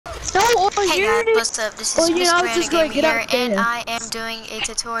No, or Hey guys, Unit. what's up? This is Or Miss I was Brandon just gonna Gaming get here, out there. and I am doing a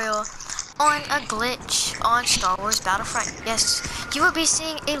tutorial on a glitch on Star Wars Battlefront. Yes, you will be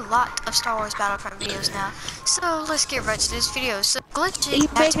seeing a lot of Star Wars Battlefront videos now. So let's get right to this video. So glitch is you He's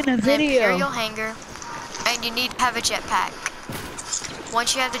have to making a put an video. Imperial hangar, and you need to have a jetpack.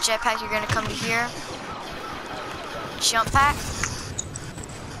 Once you have the jetpack, you're gonna come to here, jump pack.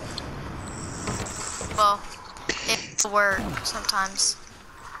 Well, it will work sometimes.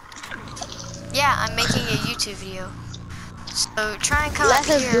 Yeah, I'm making a YouTube video. So try and come up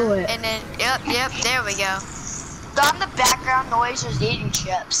here, and then, yep, there we go. On the background noise is eating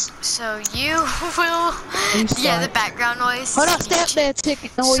chips. So you will, yeah, the background noise. Hold on, step there,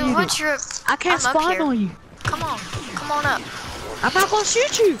 ticket. No, so once you're, I can't I'm up spawn here. on you. Come on up. I'm not gonna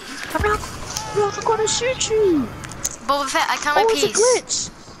shoot you. I'm not gonna shoot you. Boba Fett, I come in It's a peace. glitch.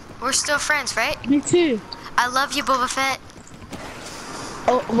 We're still friends, right? Me too. I love you, Boba Fett.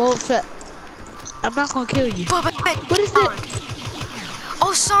 Oh, Boba Fett. I'm not gonna kill you. Boba Fett. What is it?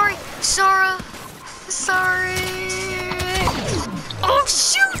 Oh, sorry, Sora. Sorry. Oh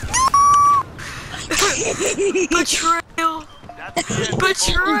shoot! Betrayal.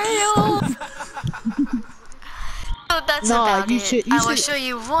 Betrayal. So that's about it. I will show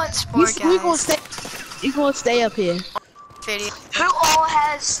you once more, guys. You're gonna stay up here. Video Who all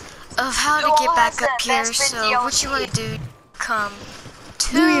has of how to get back up here. So what you want to do? Come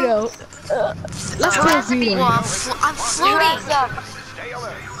to. Let's go, Vito. Well, I'm floating.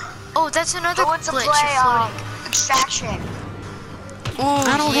 Oh, that's another glitch. You're floating. Extraction. Ooh,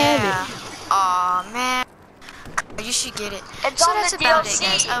 I don't have it. Aw, man. You should get it. It's So on that's the about DLC. it,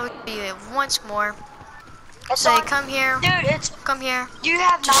 guys. I would do it once more. It's So you on, come here. dude, Come here. you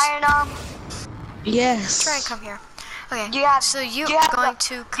have nine Yes. Try and come here. Okay. You have, so you're you have going a,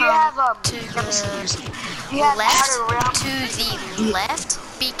 to you come have, to you the have left, to the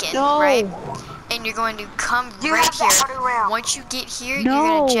left beacon, No. right? And you're going to come You right have the here. outer realm. Once you get here,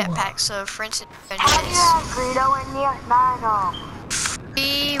 No. you're gonna jetpack. So for instance, you're How gonna do do you have Greedo in the nine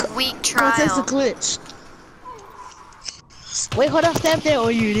this 3-week Because it's a trial. glitch. Wait, hold up, step there,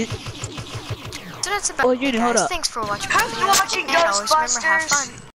 or Unit. So that's about it, Unit, hold guys. up. Thanks for watching. Who's watching And always remember, have Ghostbusters? fun.